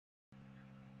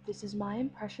This is my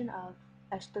impression of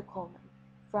Esther Coleman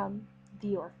from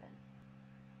The Orphan.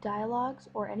 Dialogues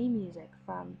or any music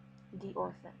from The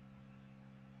Orphan.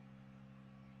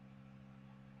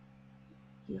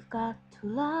 You've got to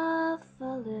laugh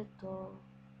a little,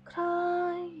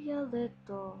 cry a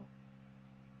little,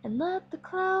 and let the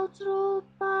clouds roll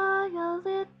by a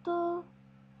little.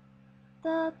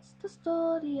 That's the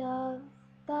story of,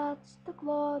 that's the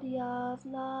glory of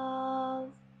love.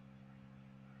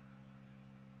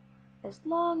 As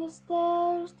long as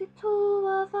there's the two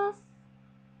of us,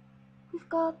 we've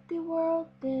got the world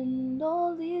in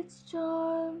all its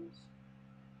charms.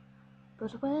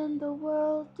 But when the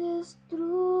world is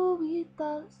through with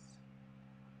us,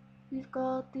 we've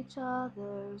got each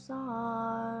other's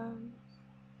arms.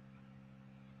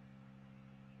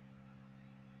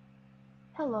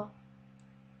 Hello,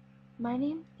 my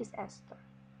name is Esther.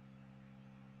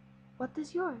 What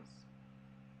is yours?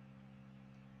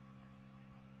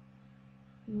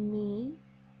 Me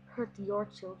hurt your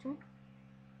children?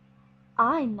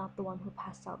 I'm not the one who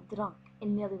passed out drunk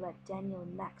and nearly let Daniel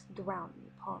and Max drown in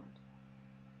the pond.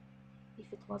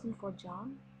 If it wasn't for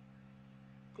John,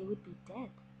 they would be dead,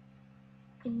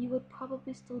 and you would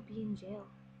probably still be in jail.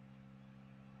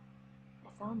 I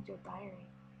found your diary.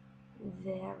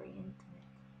 Very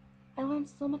intimate. I learned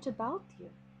so much about you.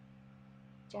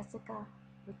 Jessica,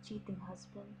 your cheating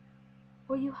husband,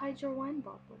 where you hide your wine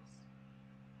bottles.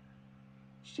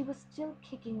 She was still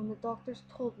kicking when the doctors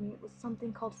told me it was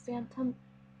something called phantom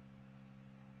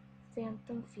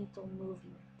fetal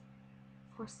movement.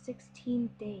 For 16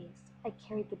 days, I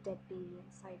carried the dead baby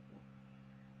inside me.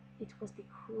 It was the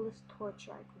cruelest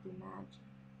torture I could imagine.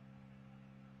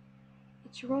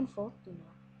 It's your own fault, you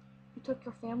know. You took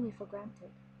your family for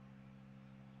granted.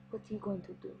 What are you going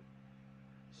to do?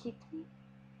 Hit me?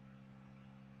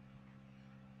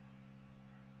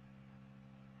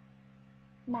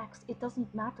 Max, it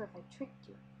doesn't matter if I tricked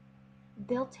you.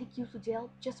 They'll take you to jail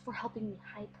just for helping me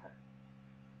hide her.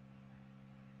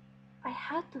 I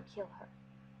had to kill her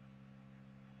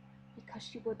because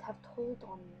she would have told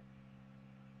on me.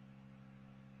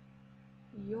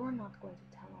 You're not going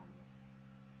to tell on me,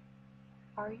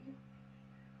 are you?